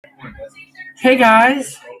Hey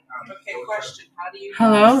guys. Okay, question. How do you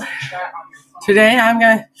Hello. Today I'm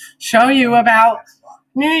going to show you about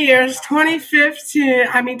New Year's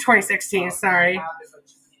 2016, sorry.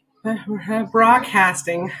 We're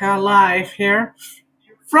broadcasting live here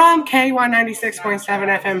from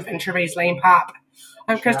K196.7 FM Venture Base Lane Pop.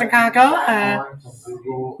 I'm Kristen Conco.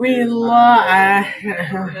 We love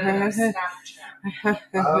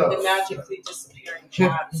the magically disappearing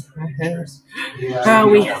chats. We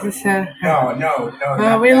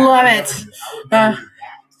love it.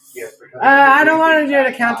 I don't want to do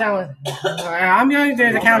the countdown. I'm going to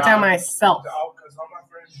do the countdown myself.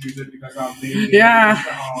 Yeah.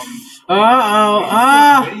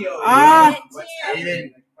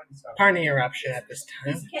 Pardon the eruption at this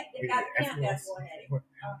time.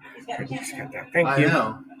 Thank you.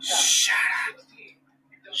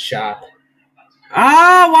 Shut up.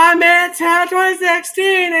 1 minute till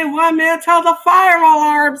 2016 and 1 minute till the fire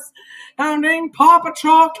alarms. Sounding Paw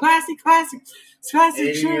Patrol, classic.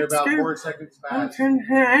 You're about 4 seconds fast.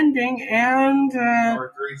 Ending and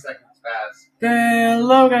or 3 seconds fast. The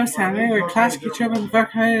logo sounding with classic Chupo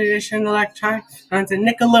Virtual Edition electronic on the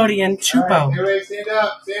Nickelodeon Chupo. Right, everybody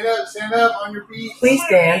stand up on your feet. Please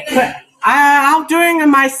stand. I'm doing it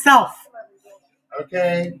myself.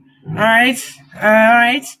 Okay. All right.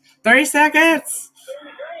 30 seconds.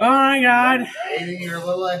 Oh my God. Aiden, you're a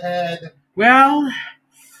little ahead. Well,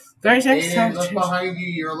 30 seconds. Aiden, look behind you.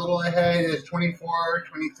 You're a little ahead. It's 24,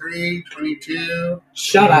 23, 22.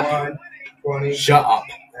 Shut 21, up. 20. Shut up,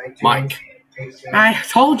 19, Mike. 18, I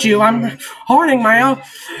told you I'm holding my own.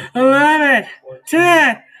 11,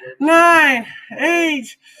 10, 9,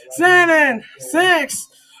 8, 7, 6,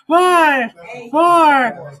 5,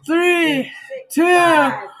 4, 3,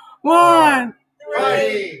 2, 1.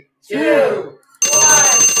 3, 2, 1.